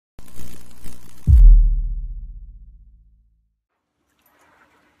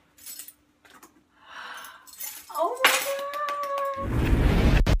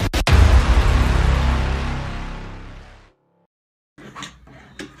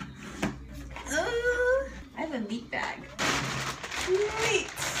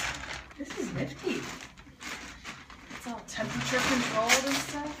temperature controlled and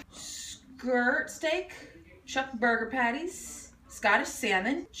stuff. Skirt steak, chuck burger patties, Scottish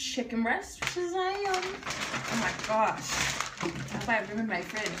salmon, chicken breast, shazam. Oh my gosh. That's why I remember my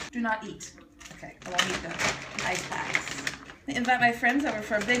fridge. Do not eat. Okay, I won't eat the ice packs. I invite my friends over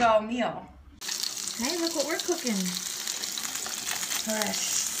for a big old meal. Hey, look what we're cooking. Fresh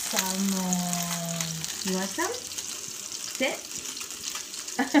salmon. You want some? Sit.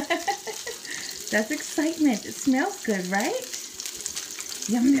 That's excitement. It smells good, right?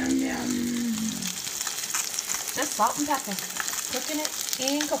 Yum, yum, yum. Just salt and pepper. Cooking it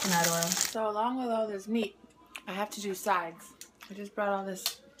in coconut oil. So along with all this meat, I have to do sides. I just brought all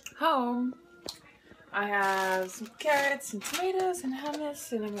this home. I have some carrots and tomatoes and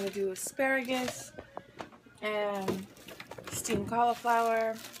hummus, and I'm going to do asparagus and steamed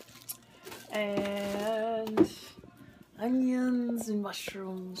cauliflower and onions and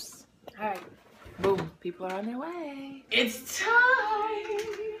mushrooms. Alright, boom, people are on their way. It's time!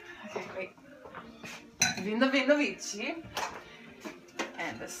 Okay, wait. Vino Vici.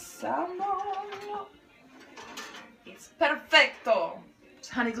 And the salmon. It's perfecto. It's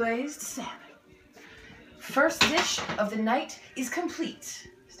honey glazed salmon. First dish of the night is complete.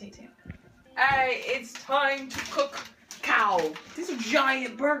 Stay tuned. Alright, it's time to cook cow. These are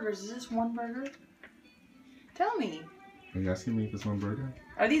giant burgers. Is this one burger? Tell me. Are you asking me if it's one burger?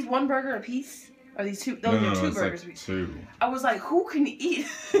 Are these one burger a piece? Are these two? Those are two burgers. Like two. I was like, who can eat?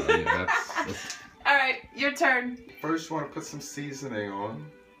 Yeah, that's... Alright, your turn. First, you want to put some seasoning on.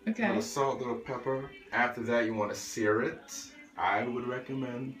 Okay. A little salt, a little pepper. After that, you want to sear it. I would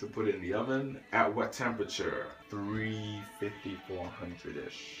recommend to put it in the oven at what temperature? 350,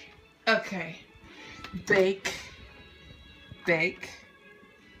 400-ish. Okay. Bake.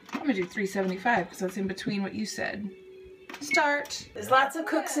 I'm gonna do 375 because that's in between what you said. Start. There's lots of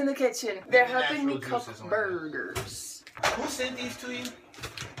cooks in the kitchen. They're helping me cook burgers. Who sent these to you?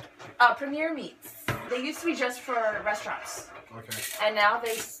 Premier Meats. They used to be just for restaurants. Okay. And now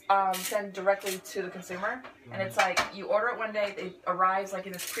they send directly to the consumer. And it's like, you order it one day, it arrives like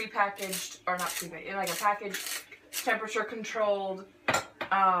in this pre-packaged, or not pre-packaged, in like a packaged, temperature controlled,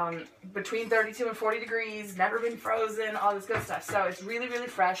 between 32 and 40 degrees, never been frozen, all this good stuff. So it's really, really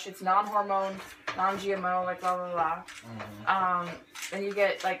fresh. It's non-hormone, non-GMO, like blah, blah, blah. And you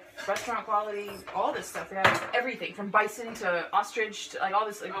get like restaurant quality, all this stuff. They have everything from bison to ostrich to like all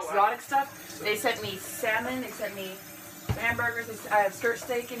this like, exotic stuff. They sent me salmon, they sent me hamburgers, I have skirt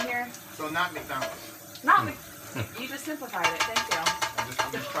steak in here. So not McDonald's. Not you just simplified it, thank you.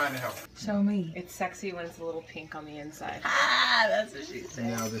 I'm just trying to help. Show me. It's sexy when it's a little pink on the inside. Ah, that's what she said.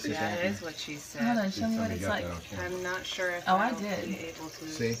 Now this is That is what she said. Hold on, show me what it's like. I'm not sure if Oh, I I'll did. be able to.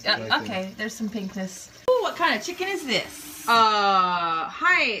 See? Okay, there's some pinkness. Ooh, what kind of chicken is this?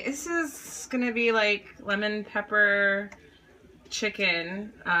 Hi. This is gonna be like lemon pepper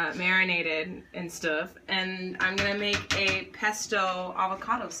chicken, marinated and stuff, and I'm gonna make a pesto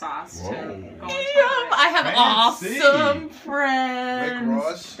avocado sauce to go on top of it. I have Fancy. awesome friends. Rick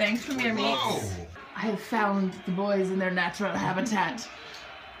Ross. Thanks for your meats. I have found the boys in their natural habitat,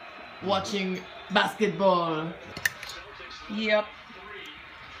 watching basketball. Yep.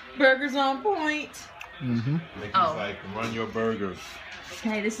 Burgers on point. Oh. Like, run your burgers.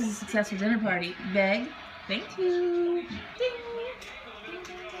 Okay, this is a successful dinner party. Beg. Thank you. Ding.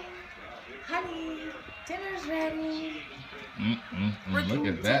 Honey, dinner's ready. Look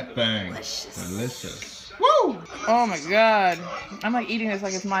at that thing. Delicious. Delicious. Woo! Oh my god. I'm like eating this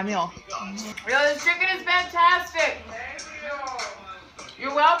like it's my meal. Yo, this chicken is fantastic.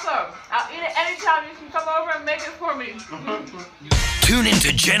 You're welcome. I'll eat it anytime. You can come over and make it for me. Tune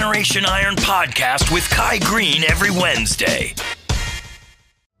into Generation Iron Podcast with Kai Green every Wednesday.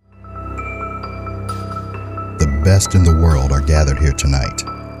 The best in the world are gathered here tonight.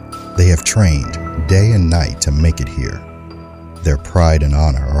 They have trained day and night to make it here. Their pride and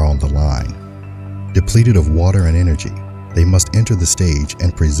honor are on the line. Depleted of water and energy, they must enter the stage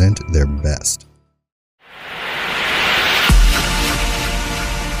and present their best.